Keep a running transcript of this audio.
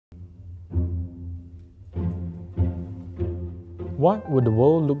What would the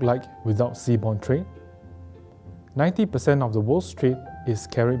world look like without seaborne trade? 90% of the world's trade is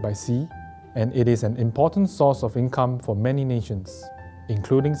carried by sea, and it is an important source of income for many nations,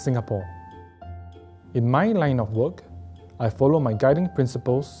 including Singapore. In my line of work, I follow my guiding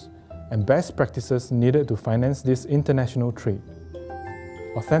principles and best practices needed to finance this international trade.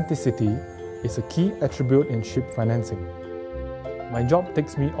 Authenticity is a key attribute in ship financing. My job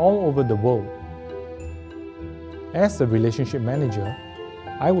takes me all over the world. As a relationship manager,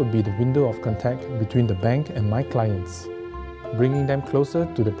 I would be the window of contact between the bank and my clients, bringing them closer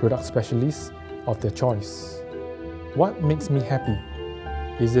to the product specialists of their choice. What makes me happy?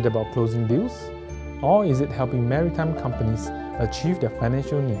 Is it about closing deals? Or is it helping maritime companies achieve their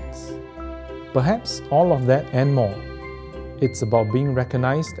financial needs? Perhaps all of that and more. It's about being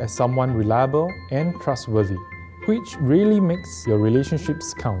recognized as someone reliable and trustworthy, which really makes your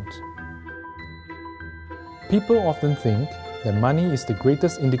relationships count. People often think that money is the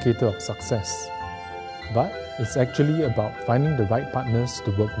greatest indicator of success, but it's actually about finding the right partners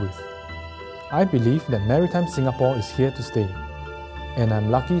to work with. I believe that Maritime Singapore is here to stay, and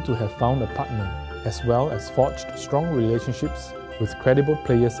I'm lucky to have found a partner as well as forged strong relationships with credible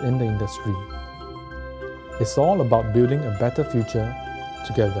players in the industry. It's all about building a better future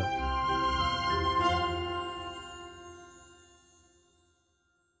together.